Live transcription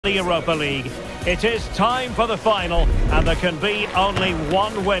The Europa League. It is time for the final, and there can be only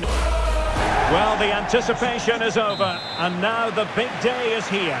one winner. Well, the anticipation is over, and now the big day is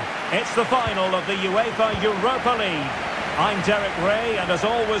here. It's the final of the UEFA Europa League. I'm Derek Ray, and as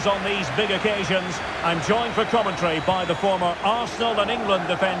always on these big occasions, I'm joined for commentary by the former Arsenal and England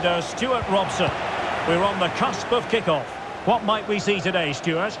defender, Stuart Robson. We're on the cusp of kickoff. What might we see today,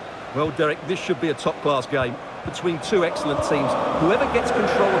 Stuart? Well, Derek, this should be a top-class game between two excellent teams. Whoever gets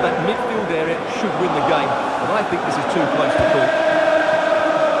control of that midfield area should win the game, but I think this is too close to call.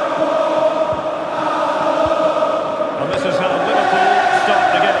 And this is how Liverpool start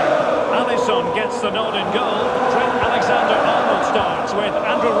the game. Alisson gets the nod in goal. Trent Alexander-Arnold starts with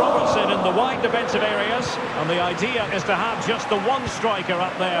Andrew Robertson in the wide defensive areas, and the idea is to have just the one striker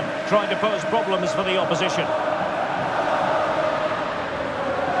up there trying to pose problems for the opposition.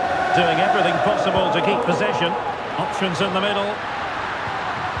 Doing everything possible to keep possession. Options in the middle.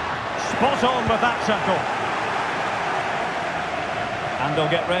 Spot on with that tackle. And they'll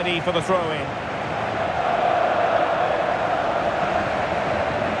get ready for the throw-in.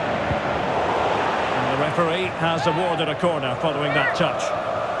 And the referee has awarded a corner following that touch.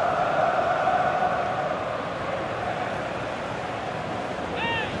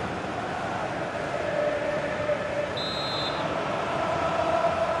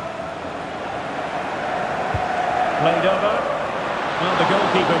 Played over. Well, the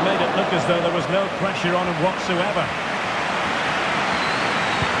goalkeeper made it look as though there was no pressure on him whatsoever.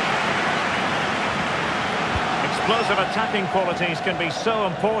 Explosive attacking qualities can be so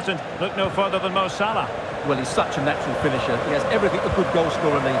important. Look no further than Mo Salah. Well, he's such a natural finisher. He has everything a good goal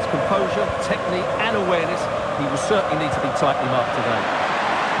scorer needs. Composure, technique and awareness. He will certainly need to be tightly marked today.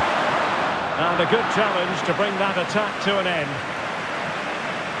 And a good challenge to bring that attack to an end.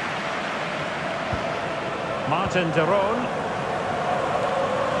 Martin de Roon.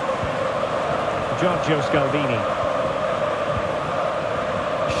 Giorgio Scalvini.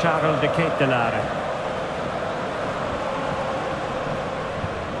 Charles de Ketelaere.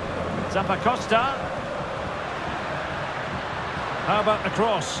 Zappacosta. How about the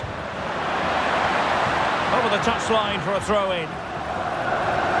cross? Over the touchline for a throw-in.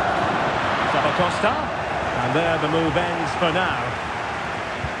 Zappacosta. And there the move ends for now.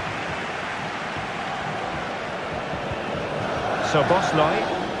 So Bosley.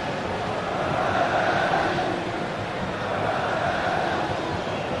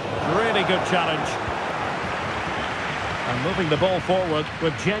 Really good challenge. And moving the ball forward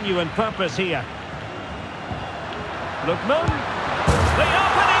with genuine purpose here. Lookman. The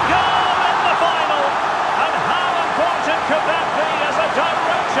opening goal in the final. And how important could that be as a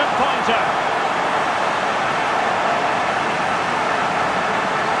direction pointer?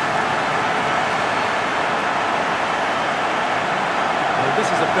 This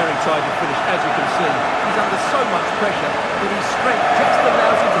is a very tidy finish, as you can see. He's under so much pressure, but his strength just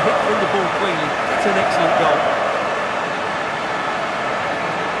allows him to hit through the ball cleanly. It's an excellent goal.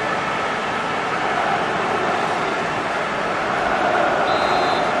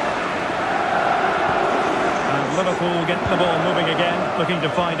 And Liverpool get the ball moving again, looking to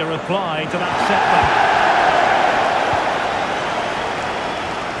find a reply to that setback.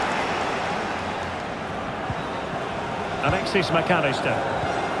 Alexis McAllister.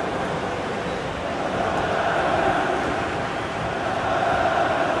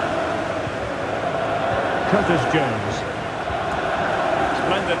 Curtis Jones.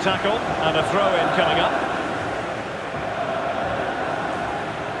 Splendid tackle and a throw-in coming up.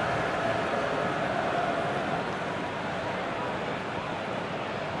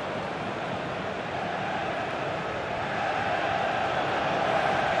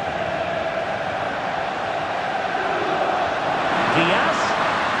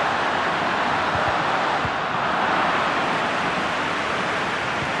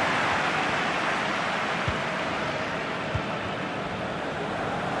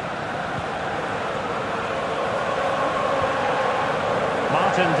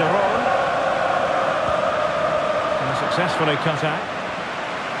 Martin de Roon. And successfully cut out.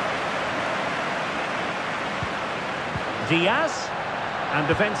 Diaz. And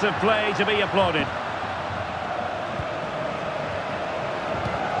defensive play to be applauded.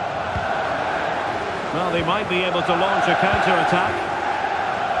 Well, they might be able to launch a counter-attack.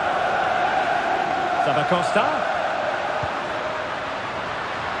 Zappacosta.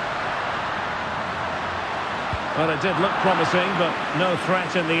 Well, it did look promising, but no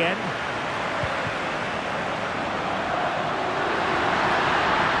threat in the end.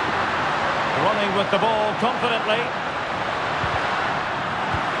 Running with the ball confidently.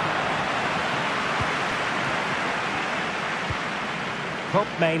 Hope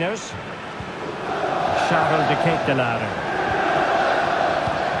Mainers. Charles de Ketelare.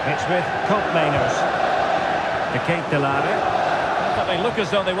 It's with Hope Mainers. De Ketelare. But they look as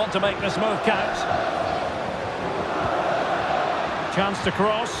though they want to make this move count. Chance to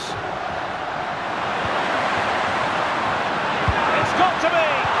cross. It's got to be!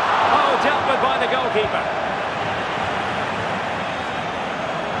 Oh, dealt with by the goalkeeper.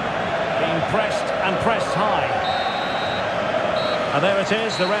 Being pressed and pressed high. And there it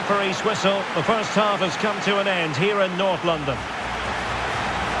is, the referee's whistle. The first half has come to an end here in North London.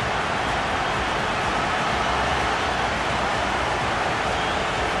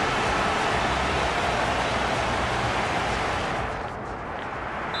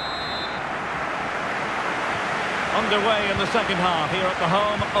 Underway in the second half here at the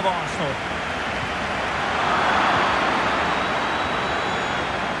home of Arsenal.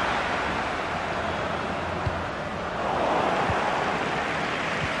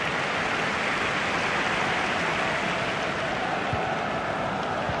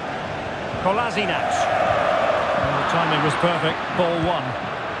 Kolasinac. The timing was perfect. Ball one.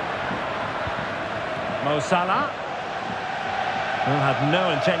 Mo Salah. Who had no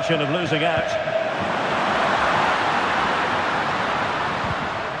intention of losing out.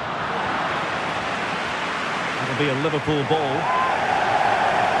 That'll be a Liverpool ball.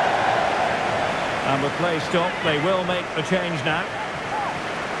 And with play stopped, they will make the change now.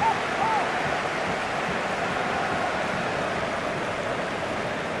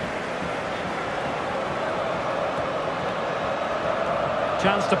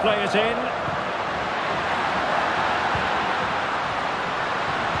 Chance to play it in.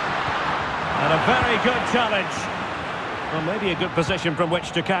 And a very good challenge. Well, maybe a good position from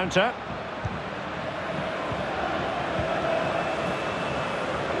which to counter.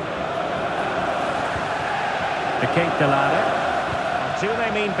 De Ketelare. Do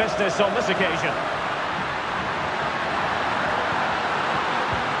they mean business on this occasion?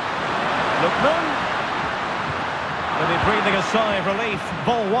 Lookman. They'll be breathing a sigh of relief.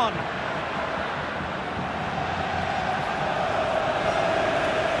 Ball one.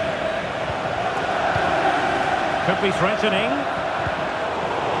 Could be threatening.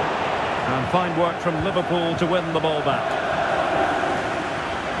 And fine work from Liverpool to win the ball back.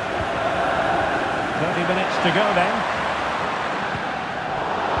 30 minutes to go then.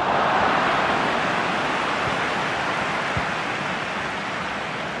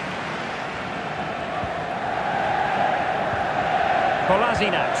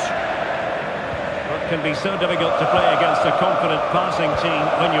 Kolasinac. It can be so difficult to play against a confident passing team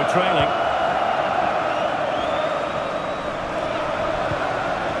when you're trailing.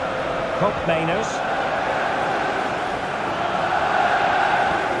 Hope Mainers.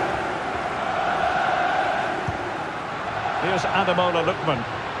 Here's Ademola Lookman.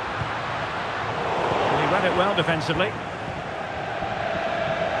 He read it well defensively.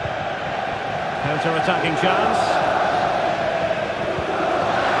 Counter-attacking chance.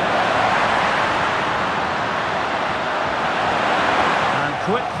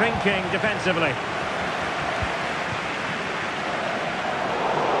 Quick thinking defensively.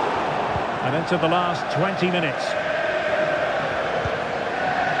 And into the last 20 minutes.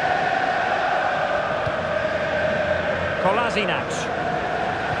 Kolasinac.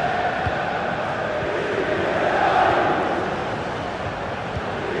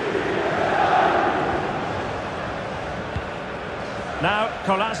 Now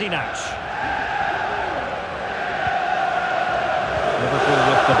Kolasinac. Liverpool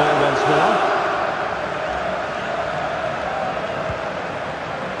with the ball once more.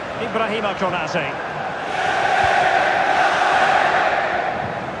 Ibrahima Konate.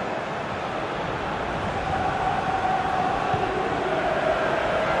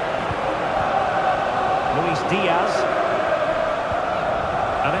 Luis Diaz.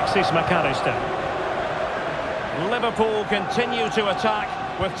 Alexis McAllister. Liverpool continue to attack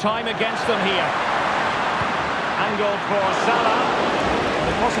with time against them here. Angled for Salah.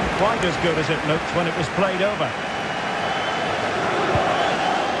 It wasn't quite as good as it looked when it was played over.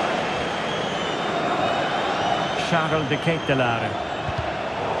 Charles de Ketelare.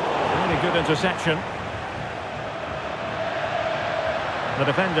 Really good interception. The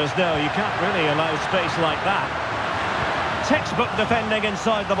defenders know you can't really allow space like that. Textbook defending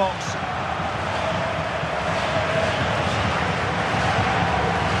inside the box.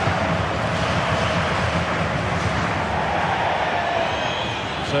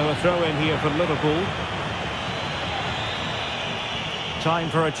 So a throw in here for Liverpool. Time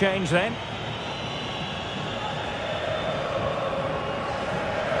for a change then.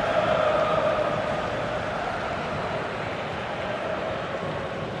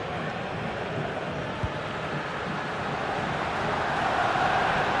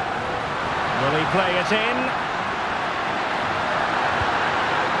 Will he play it in?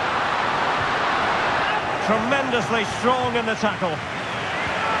 Tremendously strong in the tackle.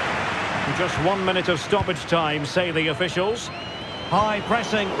 Just 1 minute of stoppage time, say the officials. High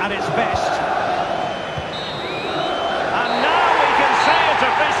pressing at its best. And now we can say it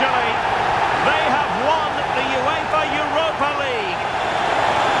officially. They have won the UEFA Europa League.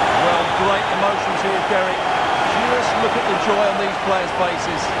 Well, great emotions here, Derek. Just look at the joy on these players'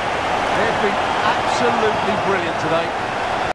 faces. They've been absolutely brilliant today.